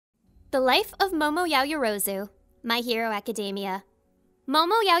The Life of Momo Yaoyorozu, My Hero Academia.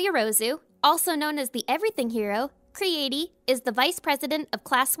 Momo Yaoyorozu, also known as the Everything Hero, Creati, is the vice president of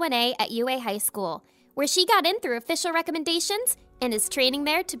Class 1A at UA High School, where she got in through official recommendations and is training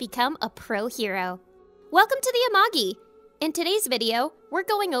there to become a pro hero. Welcome to the Amagi! In today's video, we're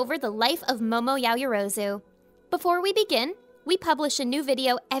going over the life of Momo Yaoyorozu. Before we begin, we publish a new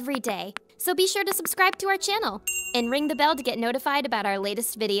video every day, so be sure to subscribe to our channel and ring the bell to get notified about our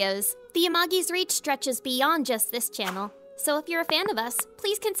latest videos. The Amagi's reach stretches beyond just this channel, so if you're a fan of us,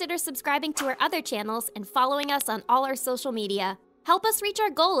 please consider subscribing to our other channels and following us on all our social media. Help us reach our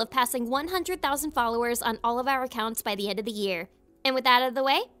goal of passing 100,000 followers on all of our accounts by the end of the year. And with that out of the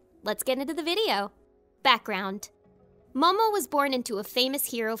way, let's get into the video. Background. Momo was born into a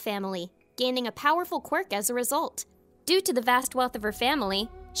famous hero family, gaining a powerful quirk as a result. Due to the vast wealth of her family,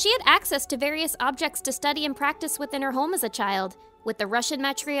 she had access to various objects to study and practice within her home as a child, with the Russian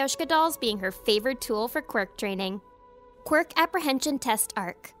Matryoshka dolls being her favored tool for quirk training. Quirk Apprehension Test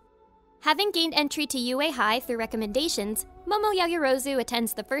Arc. Having gained entry to UA High through recommendations, Momo Yaoyorozu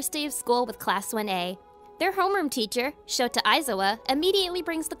attends the first day of school with Class 1A. Their homeroom teacher, Shota Aizawa, immediately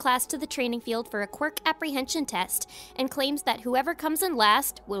brings the class to the training field for a Quirk Apprehension test and claims that whoever comes in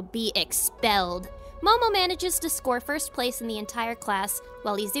last will be expelled. Momo manages to score first place in the entire class,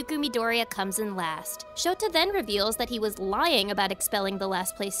 while Izuku Midoriya comes in last. Shota then reveals that he was lying about expelling the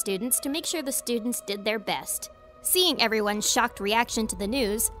last place students to make sure the students did their best. Seeing everyone's shocked reaction to the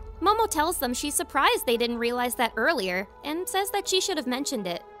news, Momo tells them she's surprised they didn't realize that earlier, and says that she should have mentioned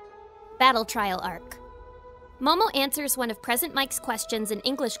it. Battle Trial Arc. Momo answers one of Present Mike's questions in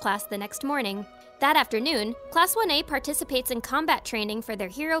English class the next morning. That afternoon, Class 1A participates in combat training for their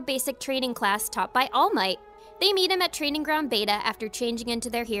Hero Basic Training class taught by All Might. They meet him at Training Ground Beta after changing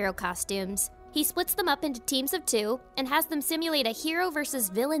into their hero costumes. He splits them up into teams of 2 and has them simulate a hero versus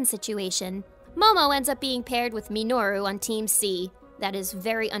villain situation. Momo ends up being paired with Minoru on Team C. That is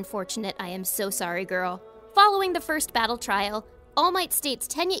very unfortunate, I am so sorry, girl. Following the first battle trial, All Might states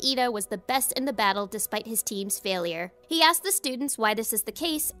Tenya Ida was the best in the battle despite his team's failure. He asks the students why this is the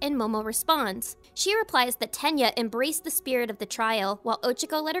case, and Momo responds. She replies that Tenya embraced the spirit of the trial, while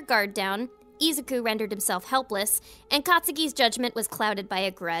Ochiko let her guard down, Izuku rendered himself helpless, and Katsugi's judgment was clouded by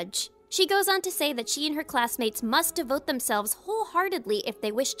a grudge. She goes on to say that she and her classmates must devote themselves wholeheartedly if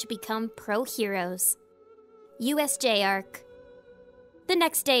they wish to become pro-heroes. U.S.J. Arc. The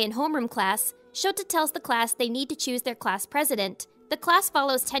next day in homeroom class, Shota tells the class they need to choose their class president. The class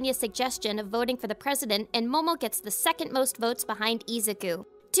follows Tenya's suggestion of voting for the president, and Momo gets the second most votes behind Izuku.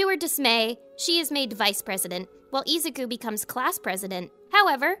 To her dismay, she is made vice president, while Izuku becomes class president.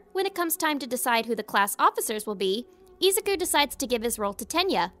 However, when it comes time to decide who the class officers will be, Izuku decides to give his role to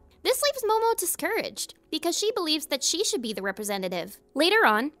Tenya. This leaves Momo discouraged, because she believes that she should be the representative. Later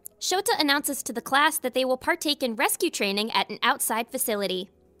on, Shota announces to the class that they will partake in rescue training at an outside facility.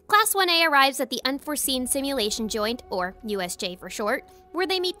 Class 1A arrives at the Unforeseen Simulation Joint, or U.S.J. for short, where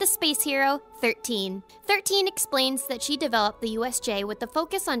they meet the space hero, 13. 13 explains that she developed the U.S.J. with the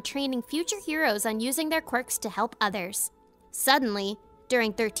focus on training future heroes on using their quirks to help others. Suddenly,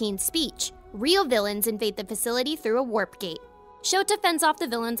 during 13's speech, real villains invade the facility through a warp gate. Shota fends off the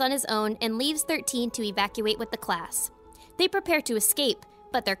villains on his own and leaves 13 to evacuate with the class. They prepare to escape,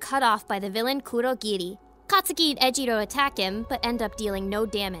 but they're cut off by the villain Kurogiri. Katsugi and Ejiro attack him, but end up dealing no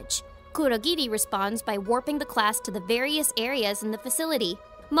damage. Kurogiri responds by warping the class to the various areas in the facility.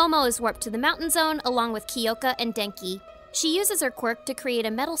 Momo is warped to the mountain zone along with Kyoka and Denki. She uses her quirk to create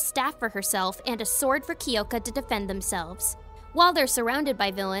a metal staff for herself and a sword for Kyoka to defend themselves. While they're surrounded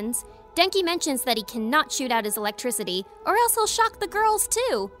by villains, Denki mentions that he cannot shoot out his electricity, or else he'll shock the girls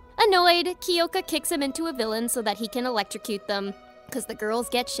too. Annoyed, Kyoka kicks him into a villain so that he can electrocute them, because the girls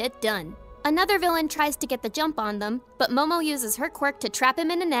get shit done. Another villain tries to get the jump on them, but Momo uses her quirk to trap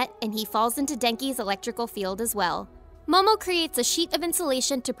him in a net and he falls into Denki's electrical field as well. Momo creates a sheet of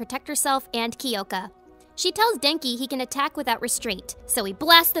insulation to protect herself and Kyoka. She tells Denki he can attack without restraint, so he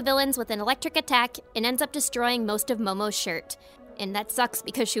blasts the villains with an electric attack and ends up destroying most of Momo's shirt. And that sucks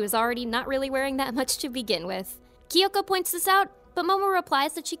because she was already not really wearing that much to begin with. Kyoka points this out, but Momo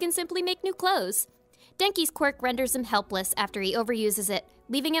replies that she can simply make new clothes. Denki's quirk renders him helpless after he overuses it,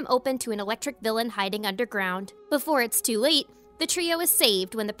 leaving him open to an electric villain hiding underground. Before it's too late, the trio is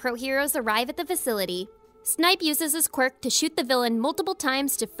saved when the pro heroes arrive at the facility. Snipe uses his quirk to shoot the villain multiple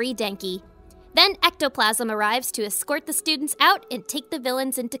times to free Denki. Then Ectoplasm arrives to escort the students out and take the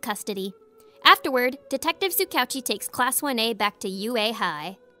villains into custody. Afterward, Detective Tsukauchi takes Class 1A back to UA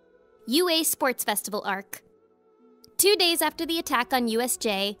High. UA Sports Festival Arc. 2 days after the attack on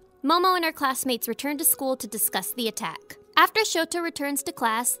U.S.J., Momo and her classmates return to school to discuss the attack. After Shoto returns to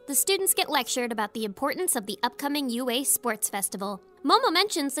class, the students get lectured about the importance of the upcoming UA Sports Festival. Momo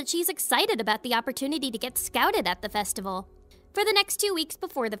mentions that she's excited about the opportunity to get scouted at the festival. For the next 2 weeks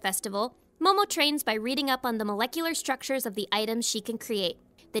before the festival, Momo trains by reading up on the molecular structures of the items she can create.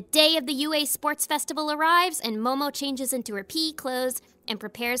 The day of the UA Sports Festival arrives, and Momo changes into her PE clothes and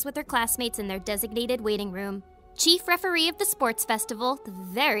prepares with her classmates in their designated waiting room. Chief referee of the sports festival, the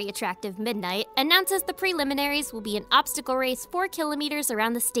very attractive Midnight, announces the preliminaries will be an obstacle race 4 kilometers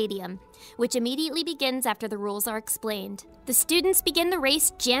around the stadium, which immediately begins after the rules are explained. The students begin the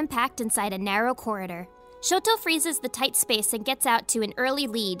race jam-packed inside a narrow corridor. Shoto freezes the tight space and gets out to an early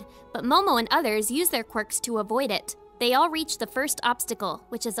lead, but Momo and others use their quirks to avoid it. They all reach the first obstacle,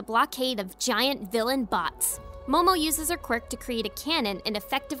 which is a blockade of giant villain bots. Momo uses her quirk to create a cannon and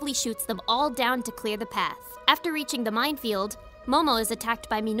effectively shoots them all down to clear the path. After reaching the minefield, Momo is attacked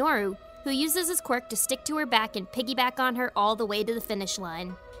by Minoru, who uses his quirk to stick to her back and piggyback on her all the way to the finish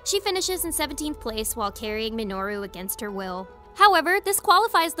line. She finishes in 17th place while carrying Minoru against her will. However, this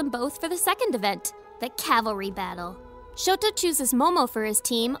qualifies them both for the second event, the cavalry battle. Shoto chooses Momo for his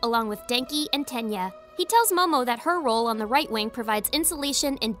team along with Denki and Tenya. He tells Momo that her role on the right wing provides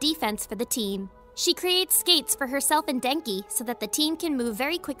insulation and defense for the team. She creates skates for herself and Denki so that the team can move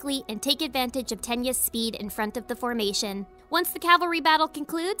very quickly and take advantage of Tenya's speed in front of the formation. Once the cavalry battle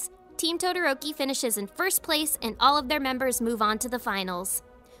concludes, Team Todoroki finishes in first place and all of their members move on to the finals.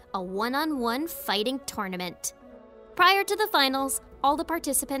 A one-on-one fighting tournament. Prior to the finals, all the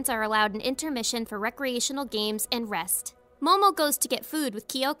participants are allowed an intermission for recreational games and rest. Momo goes to get food with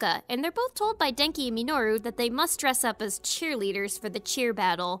Kyoka, and they're both told by Denki and Minoru that they must dress up as cheerleaders for the cheer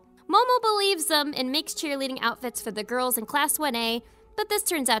battle. Momo believes them and makes cheerleading outfits for the girls in Class 1A, but this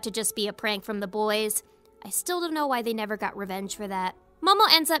turns out to just be a prank from the boys. I still don't know why they never got revenge for that. Momo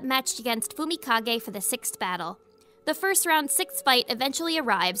ends up matched against Fumikage for the 6th battle. The first round 6th fight eventually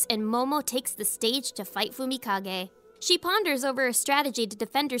arrives, and Momo takes the stage to fight Fumikage. She ponders over a strategy to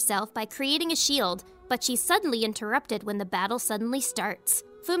defend herself by creating a shield, but she's suddenly interrupted when the battle suddenly starts.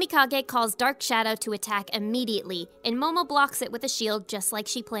 Fumikage calls Dark Shadow to attack immediately, and Momo blocks it with a shield just like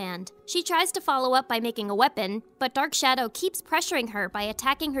she planned. She tries to follow up by making a weapon, but Dark Shadow keeps pressuring her by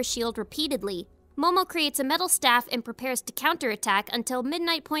attacking her shield repeatedly. Momo creates a metal staff and prepares to counterattack until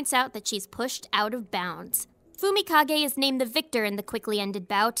Midnight points out that she's pushed out of bounds. Fumikage is named the victor in the quickly ended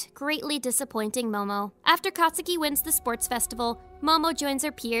bout, greatly disappointing Momo. After Katsuki wins the sports festival, Momo joins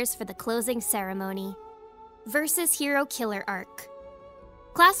her peers for the closing ceremony. Versus Hero Killer Arc.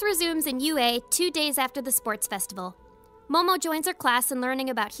 Class resumes in UA 2 days after the sports festival. Momo joins her class in learning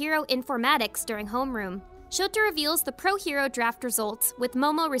about hero informatics during homeroom. Shoto reveals the Pro Hero draft results, with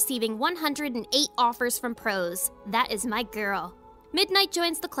Momo receiving 108 offers from pros. That is my girl. Midnight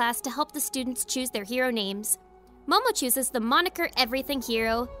joins the class to help the students choose their hero names. Momo chooses the moniker everything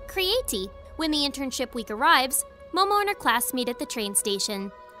hero, Creati. When the internship week arrives, Momo and her class meet at the train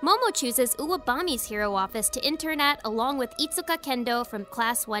station. Momo chooses Uwabami's hero office to intern at along with Itsuka Kendo from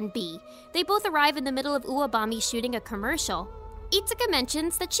Class 1B. They both arrive in the middle of Uwabami shooting a commercial. Itsuka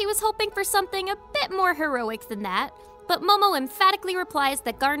mentions that she was hoping for something a bit more heroic than that, but Momo emphatically replies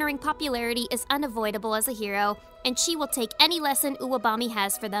that garnering popularity is unavoidable as a hero, and she will take any lesson Uwabami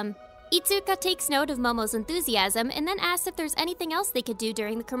has for them. Itsuka takes note of Momo's enthusiasm and then asks if there's anything else they could do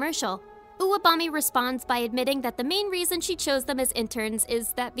during the commercial. Uwabami responds by admitting that the main reason she chose them as interns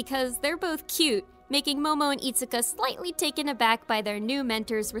is that because they're both cute, making Momo and Itsuka slightly taken aback by their new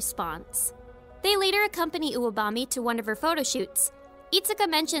mentor's response. They later accompany Uwabami to one of her photo shoots. Itsuka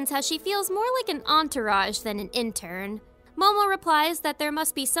mentions how she feels more like an entourage than an intern. Momo replies that there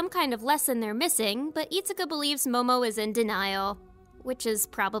must be some kind of lesson they're missing, but Itsuka believes Momo is in denial, which is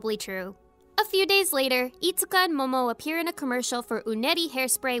probably true. A few days later, Itsuka and Momo appear in a commercial for Uneri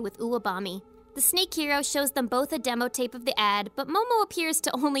hairspray with Uwabami. The Snake Hero shows them both a demo tape of the ad, but Momo appears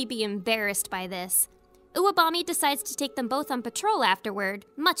to only be embarrassed by this. Uwabami decides to take them both on patrol afterward,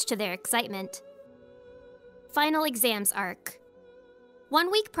 much to their excitement. Final Exams Arc.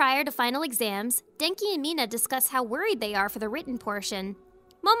 1 week prior to final exams, Denki and Mina discuss how worried they are for the written portion.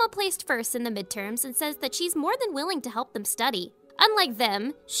 Momo placed first in the midterms and says that she's more than willing to help them study. Unlike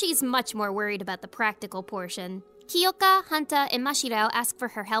them, she's much more worried about the practical portion. Kyoka, Hanta, and Mashiro ask for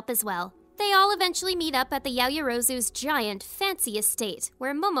her help as well. They all eventually meet up at the Yaoyorozu's giant, fancy estate,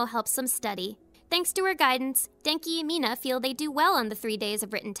 where Momo helps them study. Thanks to her guidance, Denki and Mina feel they do well on the 3 days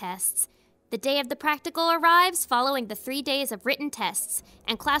of written tests. The day of the practical arrives following the 3 days of written tests,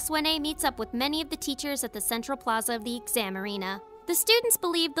 and Class 1A meets up with many of the teachers at the central plaza of the exam arena. The students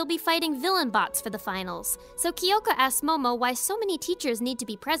believe they'll be fighting villain bots for the finals, so Kyoka asks Momo why so many teachers need to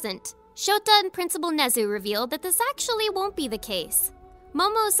be present. Shota and Principal Nezu reveal that this actually won't be the case.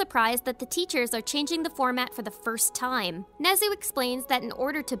 Momo is surprised that the teachers are changing the format for the first time. Nezu explains that in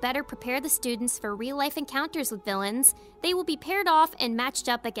order to better prepare the students for real-life encounters with villains, they will be paired off and matched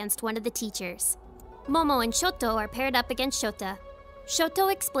up against one of the teachers. Momo and Shoto are paired up against Shota.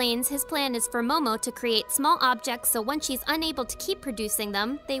 Shoto explains his plan is for Momo to create small objects so when she's unable to keep producing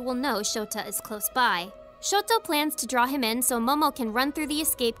them, they will know Shota is close by. Shoto plans to draw him in so Momo can run through the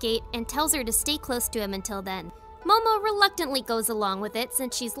escape gate and tells her to stay close to him until then. Momo reluctantly goes along with it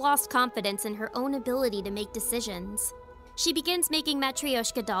since she's lost confidence in her own ability to make decisions. She begins making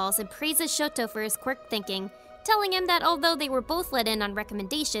Matryoshka dolls and praises Shoto for his quirk thinking, telling him that although they were both let in on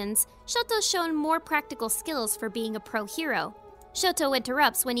recommendations, Shoto's shown more practical skills for being a pro hero. Shoto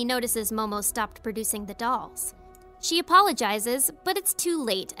interrupts when he notices Momo stopped producing the dolls. She apologizes, but it's too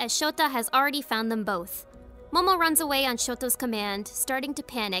late as Shota has already found them both. Momo runs away on Shoto's command, starting to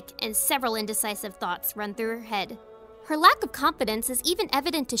panic, and several indecisive thoughts run through her head. Her lack of confidence is even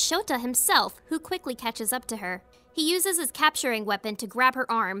evident to Shota himself, who quickly catches up to her. He uses his capturing weapon to grab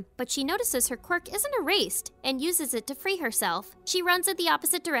her arm, but she notices her quirk isn't erased, and uses it to free herself. She runs in the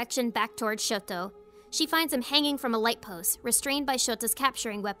opposite direction back towards Shoto. She finds him hanging from a light post, restrained by Shota's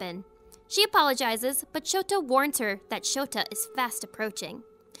capturing weapon. She apologizes, but Shoto warns her that Shota is fast approaching.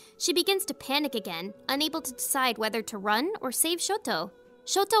 She begins to panic again, unable to decide whether to run or save Shoto.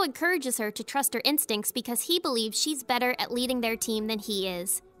 Shoto encourages her to trust her instincts because he believes she's better at leading their team than he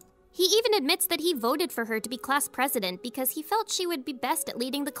is. He even admits that he voted for her to be class president because he felt she would be best at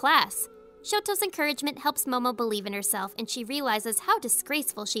leading the class. Shoto's encouragement helps Momo believe in herself and she realizes how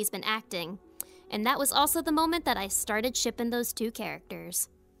disgraceful she's been acting. And that was also the moment that I started shipping those two characters.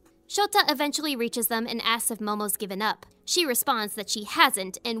 Shota eventually reaches them and asks if Momo's given up. She responds that she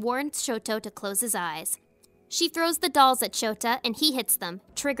hasn't and warns Shoto to close his eyes. She throws the dolls at Shota and he hits them,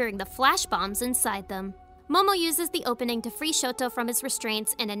 triggering the flash bombs inside them. Momo uses the opening to free Shoto from his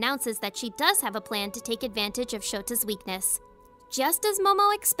restraints and announces that she does have a plan to take advantage of Shota's weakness. Just as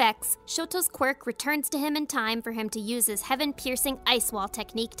Momo expects, Shoto's quirk returns to him in time for him to use his heaven-piercing ice wall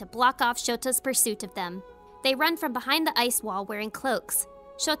technique to block off Shota's pursuit of them. They run from behind the ice wall wearing cloaks.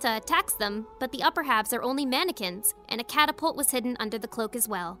 Shota attacks them, but the upper halves are only mannequins, and a catapult was hidden under the cloak as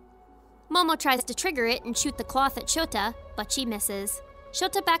well. Momo tries to trigger it and shoot the cloth at Shota, but she misses.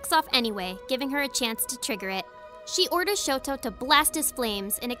 Shota backs off anyway, giving her a chance to trigger it. She orders Shoto to blast his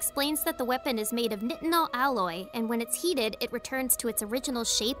flames and explains that the weapon is made of nitinol alloy, and when it's heated, it returns to its original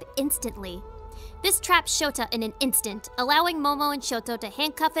shape instantly. This traps Shota in an instant, allowing Momo and Shoto to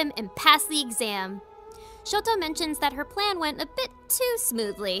handcuff him and pass the exam. Shoto mentions that her plan went a bit too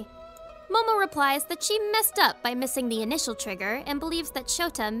smoothly. Momo replies that she messed up by missing the initial trigger and believes that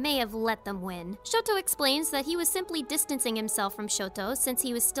Shota may have let them win. Shoto explains that he was simply distancing himself from Shoto since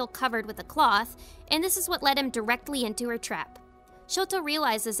he was still covered with a cloth, and this is what led him directly into her trap. Shoto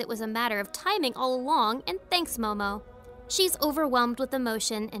realizes it was a matter of timing all along and thanks Momo. She's overwhelmed with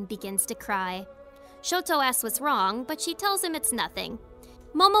emotion and begins to cry. Shoto asks what's wrong, but she tells him it's nothing.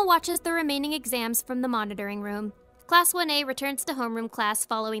 Momo watches the remaining exams from the monitoring room. Class 1A returns to homeroom class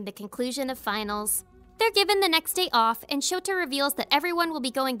following the conclusion of finals. They're given the next day off, and Shoto reveals that everyone will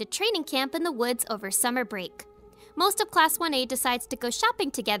be going to training camp in the woods over summer break. Most of Class 1A decides to go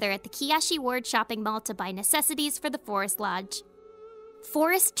shopping together at the Kiyashi Ward shopping mall to buy necessities for the Forest Lodge.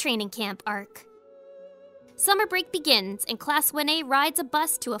 Forest Training Camp Arc. Summer break begins, and Class 1A rides a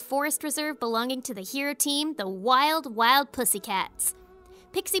bus to a forest reserve belonging to the hero team, the Wild Wild Pussycats.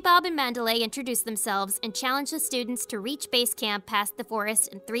 Pixie Bob and Mandalay introduce themselves and challenge the students to reach base camp past the forest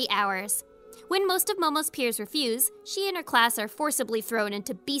in 3 hours. When most of Momo's peers refuse, she and her class are forcibly thrown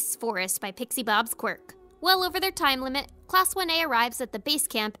into Beast's Forest by Pixie Bob's quirk. Well over their time limit, Class 1A arrives at the base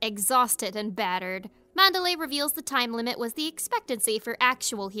camp exhausted and battered. Mandalay reveals the time limit was the expectancy for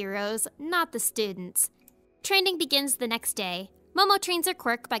actual heroes, not the students. Training begins the next day. Momo trains her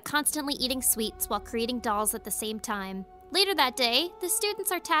quirk by constantly eating sweets while creating dolls at the same time. Later that day, the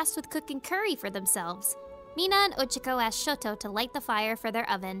students are tasked with cooking curry for themselves. Mina and Ochiko ask Shoto to light the fire for their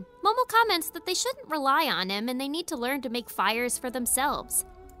oven. Momo comments that they shouldn't rely on him and they need to learn to make fires for themselves.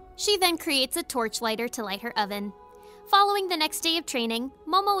 She then creates a torch lighter to light her oven. Following the next day of training,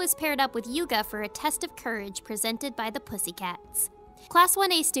 Momo is paired up with Yuga for a test of courage presented by the Pussycats. Class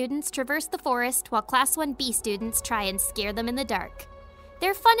 1A students traverse the forest while Class 1B students try and scare them in the dark.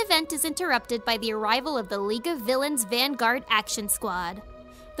 Their fun event is interrupted by the arrival of the League of Villains Vanguard Action Squad.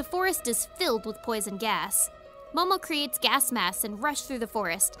 The forest is filled with poison gas. Momo creates gas masks and rushes through the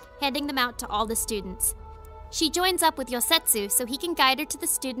forest, handing them out to all the students. She joins up with Yosetsu so he can guide her to the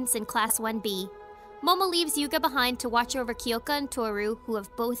students in Class 1B. Momo leaves Yuga behind to watch over Kyoka and Toru, who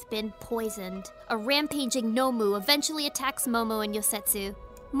have both been poisoned. A rampaging Nomu eventually attacks Momo and Yosetsu.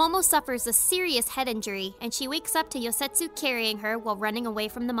 Momo suffers a serious head injury, and she wakes up to Yosetsu carrying her while running away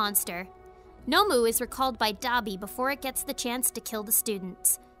from the monster. Nomu is recalled by Dabi before it gets the chance to kill the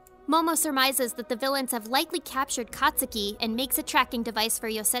students. Momo surmises that the villains have likely captured Katsuki and makes a tracking device for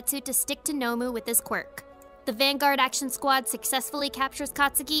Yosetsu to stick to Nomu with his quirk. The Vanguard Action Squad successfully captures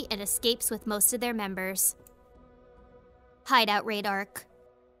Katsuki and escapes with most of their members. Hideout Raid Arc.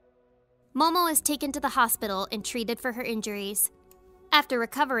 Momo is taken to the hospital and treated for her injuries. After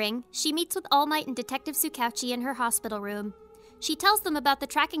recovering, she meets with All Might and Detective Tsukauchi in her hospital room. She tells them about the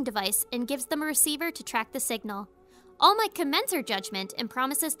tracking device and gives them a receiver to track the signal. All Might commends her judgment and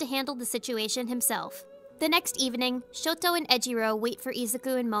promises to handle the situation himself. The next evening, Shoto and Ejiro wait for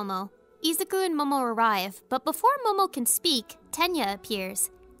Izuku and Momo. Izuku and Momo arrive, but before Momo can speak, Tenya appears.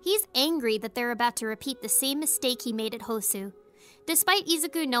 He's angry that they're about to repeat the same mistake he made at Hosu. Despite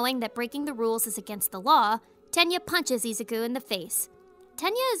Izuku knowing that breaking the rules is against the law, Tenya punches Izuku in the face.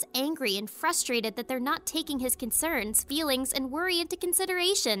 Tenya is angry and frustrated that they're not taking his concerns, feelings, and worry into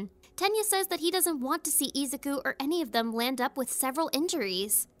consideration. Tenya says that he doesn't want to see Izuku or any of them land up with several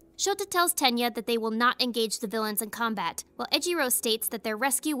injuries. Shota tells Tenya that they will not engage the villains in combat, while Ejiro states that their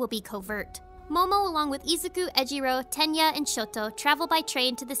rescue will be covert. Momo, along with Izuku, Ejiro, Tenya, and Shoto, travel by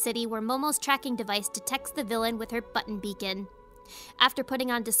train to the city where Momo's tracking device detects the villain with her button beacon. After putting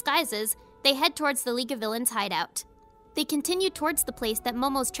on disguises, they head towards the League of Villains hideout. They continue towards the place that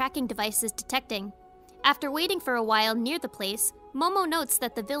Momo's tracking device is detecting. After waiting for a while near the place, Momo notes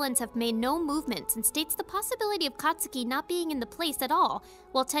that the villains have made no movements and states the possibility of Katsuki not being in the place at all,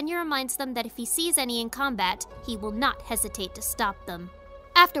 while Tenya reminds them that if he sees any in combat, he will not hesitate to stop them.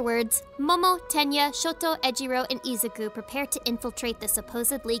 Afterwards, Momo, Tenya, Shoto, Ejiro, and Izuku prepare to infiltrate the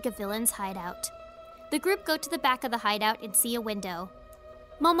supposed League of Villains hideout. The group go to the back of the hideout and see a window.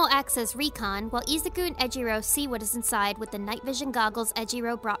 Momo acts as recon, while Izuku and Ejiro see what is inside with the night vision goggles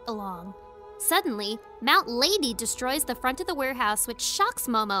Ejiro brought along. Suddenly, Mount Lady destroys the front of the warehouse, which shocks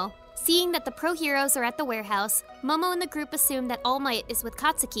Momo. Seeing that the pro-heroes are at the warehouse, Momo and the group assume that All Might is with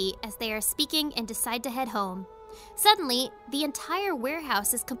Katsuki as they are speaking and decide to head home. Suddenly, the entire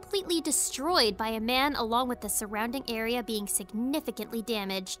warehouse is completely destroyed by a man, along with the surrounding area being significantly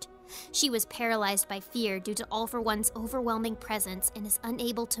damaged. She was paralyzed by fear due to All For One's overwhelming presence and is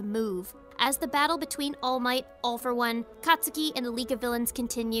unable to move. As the battle between All Might, All For One, Katsuki, and the League of Villains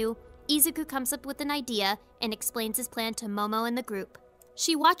continue, Izuku comes up with an idea and explains his plan to Momo and the group.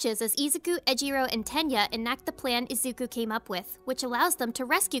 She watches as Izuku, Ejiro, and Tenya enact the plan Izuku came up with, which allows them to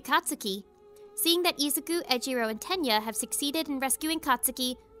rescue Katsuki. Seeing that Izuku, Ejiro, and Tenya have succeeded in rescuing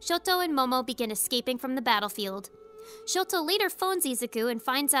Katsuki, Shoto and Momo begin escaping from the battlefield. Shoto later phones Izuku and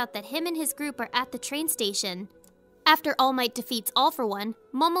finds out that him and his group are at the train station. After All Might defeats All For One,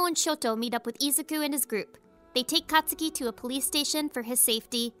 Momo and Shoto meet up with Izuku and his group. They take Katsuki to a police station for his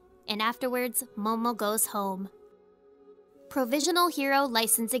safety, and afterwards, Momo goes home. Provisional Hero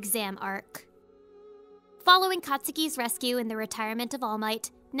License Exam Arc. Following Katsuki's rescue and the retirement of All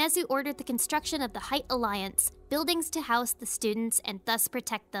Might, Nezu ordered the construction of the Height Alliance, buildings to house the students and thus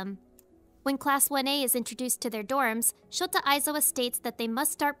protect them. When Class 1A is introduced to their dorms, Shota Aizawa states that they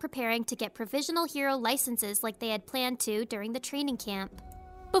must start preparing to get provisional hero licenses like they had planned to during the training camp.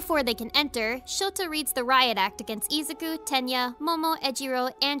 Before they can enter, Shota reads the riot act against Izuku, Tenya, Momo,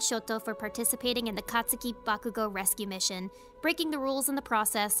 Ejiro, and Shoto for participating in the Katsuki Bakugo rescue mission, breaking the rules in the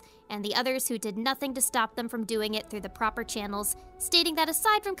process, and the others who did nothing to stop them from doing it through the proper channels, stating that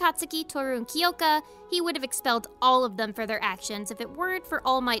aside from Katsuki, Toru, and Kyoka, he would have expelled all of them for their actions if it weren't for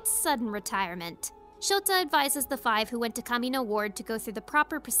All Might's sudden retirement. Shota advises the 5 who went to Kamino Ward to go through the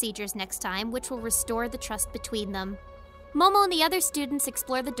proper procedures next time, which will restore the trust between them. Momo and the other students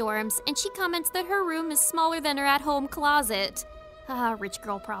explore the dorms, and she comments that her room is smaller than her at-home closet. Ah, rich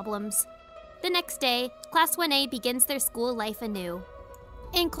girl problems. The next day, Class 1A begins their school life anew.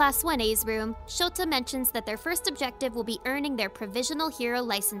 In Class 1A's room, Shota mentions that their first objective will be earning their Provisional Hero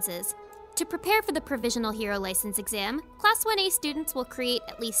licenses. To prepare for the Provisional Hero license exam, Class 1A students will create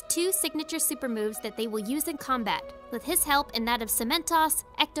at least 2 signature super moves that they will use in combat, with his help in that of Cementos,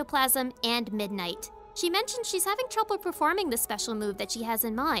 Ectoplasm, and Midnight. She mentions she's having trouble performing the special move that she has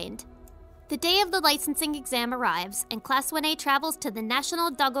in mind. The day of the licensing exam arrives, and Class 1A travels to the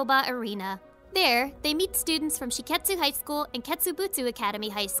National Dagoba Arena. There, they meet students from Shiketsu High School and Ketsubutsu Academy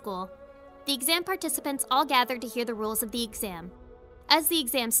High School. The exam participants all gather to hear the rules of the exam. As the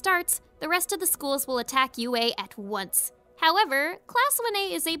exam starts, the rest of the schools will attack UA at once. However, Class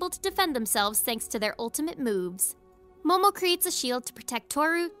 1A is able to defend themselves thanks to their ultimate moves. Momo creates a shield to protect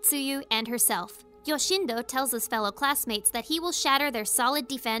Toru, Tsuyu, and herself. Yoshindo tells his fellow classmates that he will shatter their solid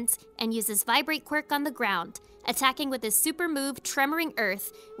defense and uses Vibrate Quirk on the ground, attacking with his super move Tremoring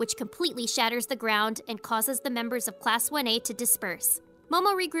Earth, which completely shatters the ground and causes the members of Class 1A to disperse.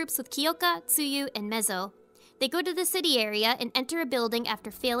 Momo regroups with Kyoka, Tsuyu, and Mezzo. They go to the city area and enter a building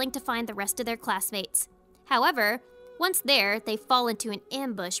after failing to find the rest of their classmates. However, once there, they fall into an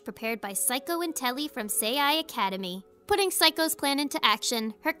ambush prepared by Saiko and Telly from Seiyai Academy. Putting Saiko's plan into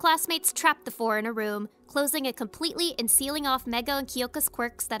action, her classmates trap the four in a room, closing it completely and sealing off Mego and Kyoka's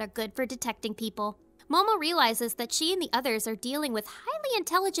quirks that are good for detecting people. Momo realizes that she and the others are dealing with highly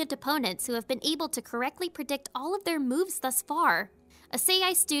intelligent opponents who have been able to correctly predict all of their moves thus far. A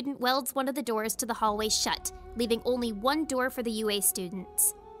Seiyai student welds one of the doors to the hallway shut, leaving only one door for the UA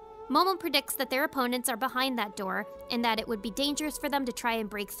students. Momo predicts that their opponents are behind that door and that it would be dangerous for them to try and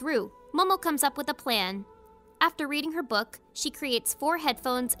break through. Momo comes up with a plan. After reading her book, she creates 4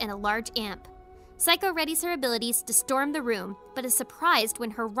 headphones and a large amp. Saiko readies her abilities to storm the room, but is surprised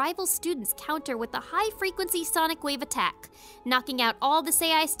when her rival students counter with a high-frequency sonic wave attack, knocking out all the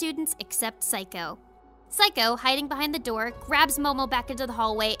Seiyai students except Saiko. Saiko, hiding behind the door, grabs Momo back into the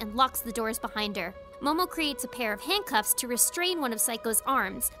hallway and locks the doors behind her. Momo creates a pair of handcuffs to restrain one of Saiko's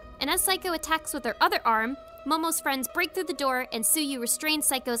arms, and as Saiko attacks with her other arm, Momo's friends break through the door and Tsuyu restrains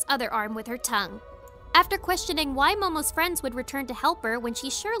Saiko's other arm with her tongue. After questioning why Momo's friends would return to help her when she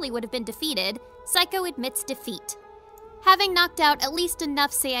surely would have been defeated, Saiko admits defeat. Having knocked out at least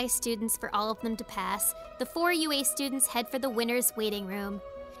enough Seiyai students for all of them to pass, the 4 UA students head for the winner's waiting room.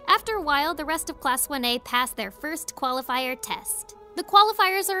 After a while, the rest of Class 1A pass their first qualifier test. The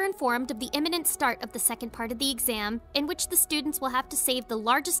qualifiers are informed of the imminent start of the second part of the exam, in which the students will have to save the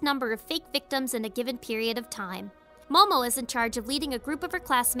largest number of fake victims in a given period of time. Momo is in charge of leading a group of her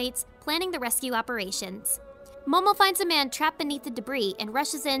classmates, planning the rescue operations. Momo finds a man trapped beneath the debris and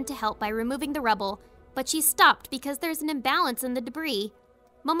rushes in to help by removing the rubble, but she's stopped because there's an imbalance in the debris.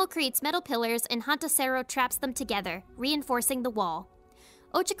 Momo creates metal pillars and Hantasero traps them together, reinforcing the wall.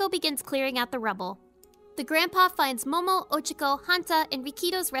 Ochiko begins clearing out the rubble. The grandpa finds Momo, Ochiko, Hanta, and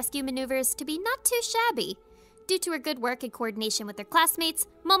Rikido's rescue maneuvers to be not too shabby. Due to her good work and coordination with her classmates,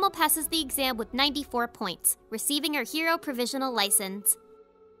 Momo passes the exam with 94 points, receiving her hero provisional license.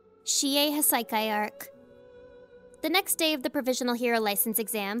 Shie Hassaikai Arc. The next day of the provisional hero license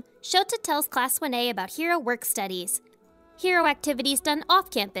exam, Shota tells Class 1A about hero work studies. Hero activities done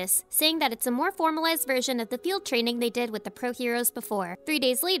off-campus, saying that it's a more formalized version of the field training they did with the pro heroes before. 3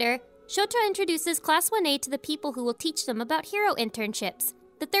 days later, Shota introduces Class 1A to the people who will teach them about hero internships,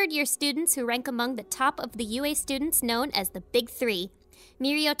 the third-year students who rank among the top of the UA students known as the Big Three: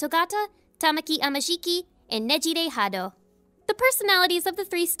 Mirio Togata, Tamaki Amashiki, and Nejire Hado. The personalities of the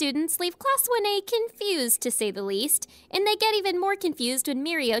 3 students leave Class 1A confused, to say the least, and they get even more confused when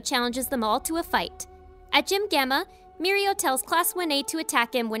Mirio challenges them all to a fight. At Gym Gamma, Mirio tells Class 1A to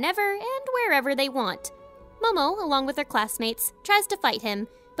attack him whenever and wherever they want. Momo, along with her classmates, tries to fight him,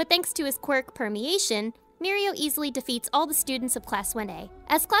 but thanks to his quirk Permeation, Mirio easily defeats all the students of Class 1A.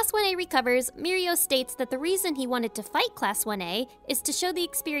 As Class 1A recovers, Mirio states that the reason he wanted to fight Class 1A is to show the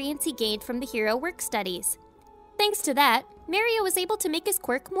experience he gained from the hero work studies. Thanks to that, Mirio was able to make his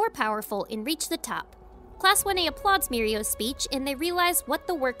quirk more powerful and reach the top. Class 1A applauds Mirio's speech, and they realize what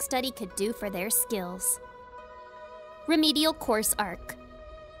the work study could do for their skills. Remedial Course Arc.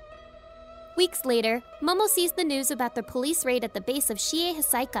 Weeks later, Momo sees the news about the police raid at the base of Shie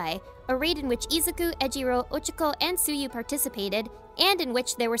Hassaikai, a raid in which Izuku, Ejiro, Ochiko, and Tsuyu participated, and in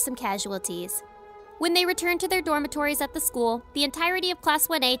which there were some casualties. When they return to their dormitories at the school, the entirety of Class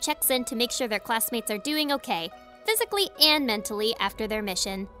 1A checks in to make sure their classmates are doing okay, physically and mentally, after their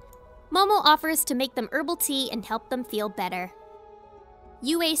mission. Momo offers to make them herbal tea and help them feel better.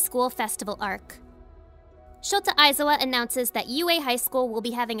 UA School Festival Arc. Shota Aizawa announces that UA High School will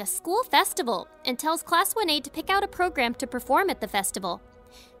be having a school festival and tells Class 1A to pick out a program to perform at the festival.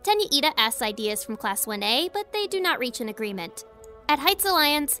 Tenya Ida asks ideas from Class 1A, but they do not reach an agreement. At Heights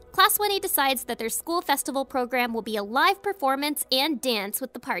Alliance, Class 1A decides that their school festival program will be a live performance and dance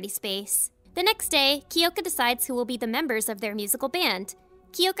with the party space. The next day, Kyoka decides who will be the members of their musical band.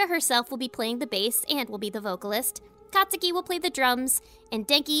 Kyoka herself will be playing the bass and will be the vocalist. Katsuki will play the drums, and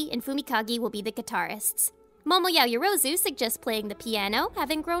Denki and Fumikage will be the guitarists. Momo Yaoyorozu suggests playing the piano,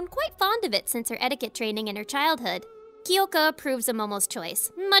 having grown quite fond of it since her etiquette training in her childhood. Kyoka approves of Momo's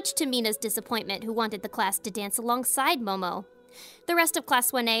choice, much to Mina's disappointment, who wanted the class to dance alongside Momo. The rest of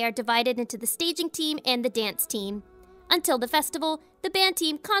Class 1A are divided into the staging team and the dance team. Until the festival, the band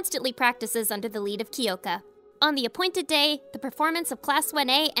team constantly practices under the lead of Kyoka. On the appointed day, the performance of Class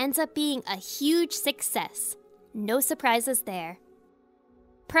 1A ends up being a huge success. No surprises there.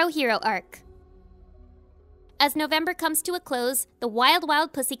 Pro Hero Arc. As November comes to a close, the Wild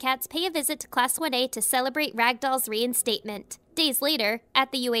Wild Pussycats pay a visit to Class 1A to celebrate Ragdoll's reinstatement. Days later,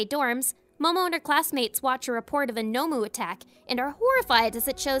 at the UA dorms, Momo and her classmates watch a report of a Nomu attack and are horrified as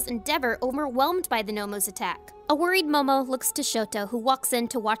it shows Endeavor overwhelmed by the Nomu's attack. A worried Momo looks to Shoto, who walks in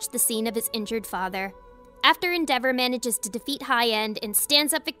to watch the scene of his injured father. After Endeavor manages to defeat High End and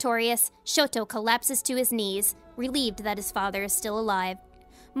stands up victorious, Shoto collapses to his knees, relieved that his father is still alive.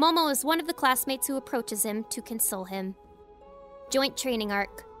 Momo is one of the classmates who approaches him to console him. Joint Training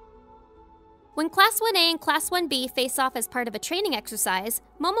Arc. When Class 1A and Class 1B face off as part of a training exercise,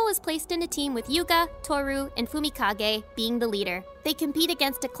 Momo is placed in a team with Yuga, Toru, and Fumikage being the leader. They compete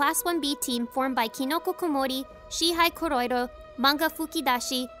against a Class 1B team formed by Kinoko Komori, Shihei Koroiro, Manga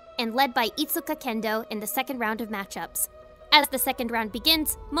Fukidashi, and led by Itsuka Kendo in the second round of matchups. As the second round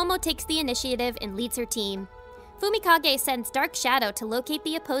begins, Momo takes the initiative and leads her team. Fumikage sends Dark Shadow to locate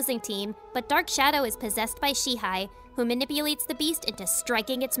the opposing team, but Dark Shadow is possessed by Shihei, who manipulates the beast into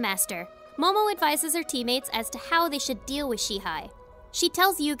striking its master. Momo advises her teammates as to how they should deal with Shihei. She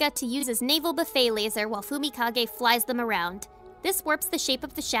tells Yuga to use his naval buffet laser while Fumikage flies them around. This warps the shape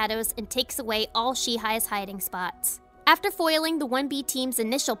of the shadows and takes away all Shihei's hiding spots. After foiling the 1B team's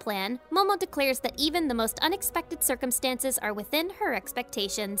initial plan, Momo declares that even the most unexpected circumstances are within her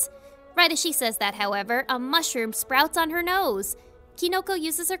expectations. Right as she says that, however, a mushroom sprouts on her nose. Kinoko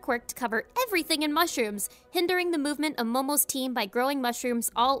uses her quirk to cover everything in mushrooms, hindering the movement of Momo's team by growing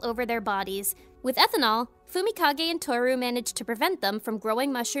mushrooms all over their bodies. With ethanol, Fumikage and Toru manage to prevent them from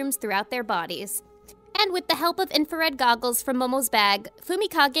growing mushrooms throughout their bodies. And with the help of infrared goggles from Momo's bag,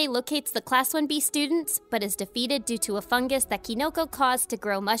 Fumikage locates the Class 1B students, but is defeated due to a fungus that Kinoko caused to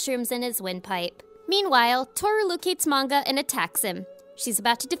grow mushrooms in his windpipe. Meanwhile, Toru locates Manga and attacks him. She's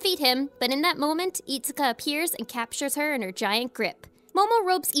about to defeat him, but in that moment, Itsuka appears and captures her in her giant grip. Momo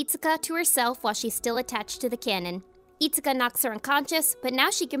ropes Itsuka to herself while she's still attached to the cannon. Itsuka knocks her unconscious, but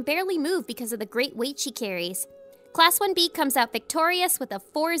now she can barely move because of the great weight she carries. Class 1B comes out victorious with a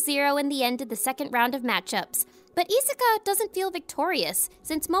 4-0 in the end of the second round of matchups, but Itsuka doesn't feel victorious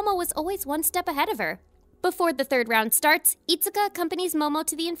since Momo was always one step ahead of her. Before the third round starts, Itsuka accompanies Momo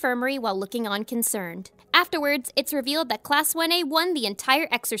to the infirmary while looking on concerned. Afterwards, it's revealed that Class 1A won the entire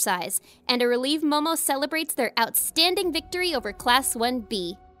exercise, and a relieved Momo celebrates their outstanding victory over Class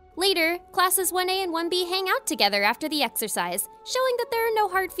 1B. Later, Classes 1A and 1B hang out together after the exercise, showing that there are no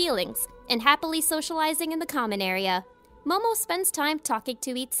hard feelings, and happily socializing in the common area. Momo spends time talking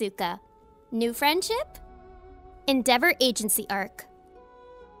to Itsuka. New friendship? Endeavor Agency Arc.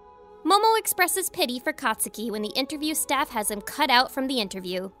 Momo expresses pity for Katsuki when the interview staff has him cut out from the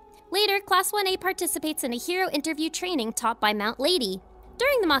interview. Later, Class 1A participates in a hero interview training taught by Mount Lady.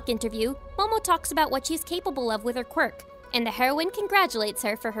 During the mock interview, Momo talks about what she's capable of with her quirk, and the heroine congratulates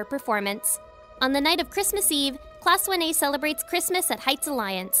her for her performance. On the night of Christmas Eve, Class 1A celebrates Christmas at Heights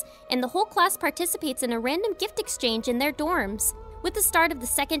Alliance, and the whole class participates in a random gift exchange in their dorms. With the start of the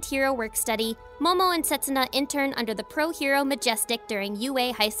second hero work study, Momo and Setsuna intern under the pro-hero Majestic during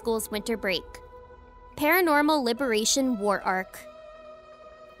UA High School's winter break. Paranormal Liberation War Arc.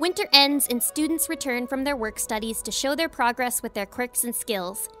 Winter ends and students return from their work studies to show their progress with their quirks and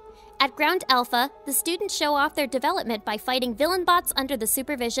skills. At Ground Alpha, the students show off their development by fighting villain bots under the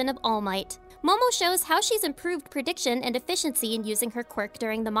supervision of All Might. Momo shows how she's improved prediction and efficiency in using her quirk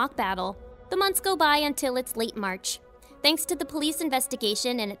during the mock battle. The months go by until it's late March. Thanks to the police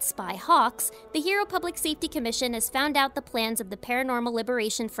investigation and its spy Hawks, the Hero Public Safety Commission has found out the plans of the Paranormal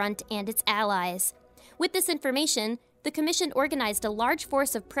Liberation Front and its allies. With this information, the Commission organized a large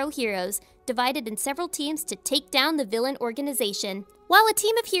force of pro-heroes, divided in several teams to take down the villain organization. While a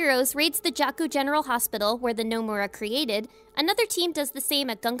team of heroes raids the Jaku General Hospital, where the Nomura created, another team does the same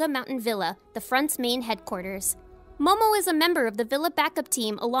at Gunga Mountain Villa, the Front's main headquarters. Momo is a member of the Villa backup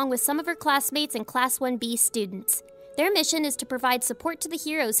team along with some of her classmates and Class 1B students. Their mission is to provide support to the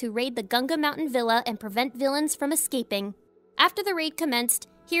heroes who raid the Gunga Mountain Villa and prevent villains from escaping. After the raid commenced,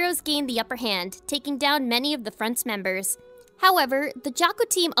 heroes gained the upper hand, taking down many of the Front's members. However, the Jaku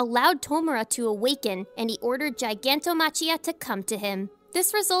team allowed Tomura to awaken, and he ordered Gigantomachia to come to him.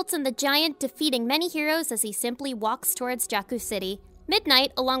 This results in the giant defeating many heroes as he simply walks towards Jaku City.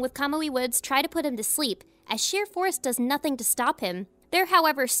 Midnight, along with Kamui Woods, try to put him to sleep, as sheer force does nothing to stop him. They're,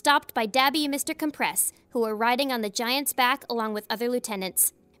 however, stopped by Dabby and Mr. Compress, who are riding on the giant's back along with other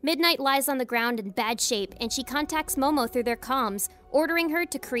lieutenants. Midnight lies on the ground in bad shape, and she contacts Momo through their comms, ordering her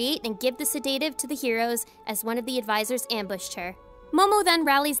to create and give the sedative to the heroes as one of the advisors ambushed her. Momo then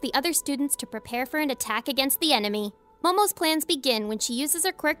rallies the other students to prepare for an attack against the enemy. Momo's plans begin when she uses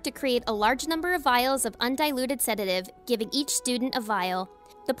her quirk to create a large number of vials of undiluted sedative, giving each student a vial.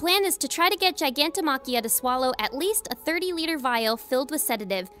 The plan is to try to get Gigantomachia to swallow at least a 30-liter vial filled with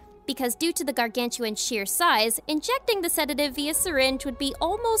sedative, because due to the gargantuan's sheer size, injecting the sedative via syringe would be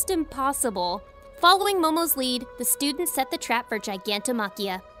almost impossible. Following Momo's lead, the students set the trap for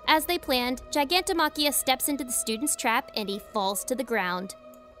Gigantomachia. As they planned, Gigantomachia steps into the student's trap and he falls to the ground.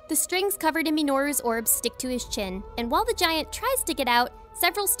 The strings covered in Minoru's orbs stick to his chin, and while the giant tries to get out,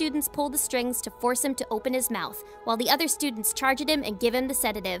 several students pull the strings to force him to open his mouth, while the other students charge at him and give him the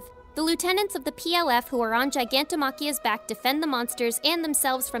sedative. The lieutenants of the PLF who are on Gigantomachia's back defend the monsters and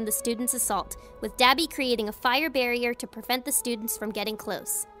themselves from the students' assault, with Dabi creating a fire barrier to prevent the students from getting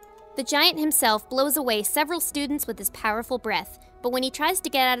close. The giant himself blows away several students with his powerful breath, but when he tries to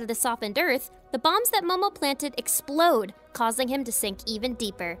get out of the softened earth, the bombs that Momo planted explode, causing him to sink even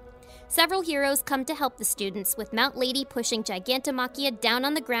deeper. Several heroes come to help the students, with Mount Lady pushing Gigantomachia down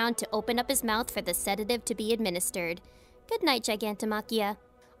on the ground to open up his mouth for the sedative to be administered. Good night, Gigantomachia.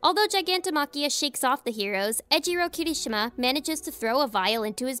 Although Gigantomachia shakes off the heroes, Ejiro Kirishima manages to throw a vial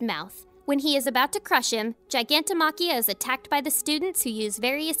into his mouth. When he is about to crush him, Gigantomachia is attacked by the students who use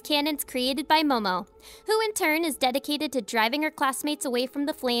various cannons created by Momo, who in turn is dedicated to driving her classmates away from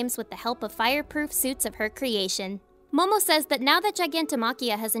the flames with the help of fireproof suits of her creation. Momo says that now that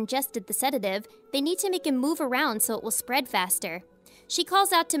Gigantomachia has ingested the sedative, they need to make him move around so it will spread faster. She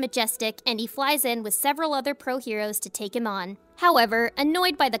calls out to Majestic, and he flies in with several other pro heroes to take him on. However,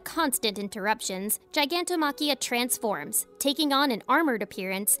 annoyed by the constant interruptions, Gigantomachia transforms, taking on an armored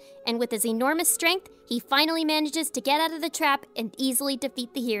appearance, and with his enormous strength, he finally manages to get out of the trap and easily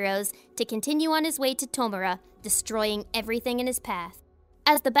defeat the heroes to continue on his way to Tomura, destroying everything in his path.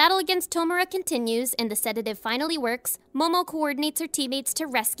 As the battle against Tomura continues and the sedative finally works, Momo coordinates her teammates to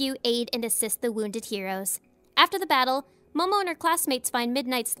rescue, aid, and assist the wounded heroes. After the battle, Momo and her classmates find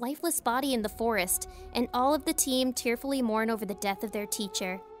Midnight's lifeless body in the forest, and all of the team tearfully mourn over the death of their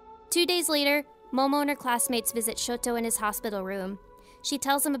teacher. 2 days later, Momo and her classmates visit Shoto in his hospital room. She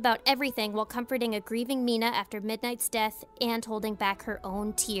tells him about everything while comforting a grieving Mina after Midnight's death and holding back her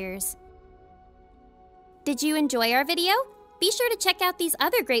own tears. Did you enjoy our video? Be sure to check out these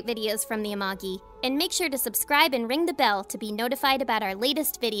other great videos from the Amagi, and make sure to subscribe and ring the bell to be notified about our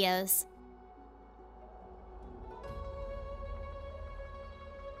latest videos.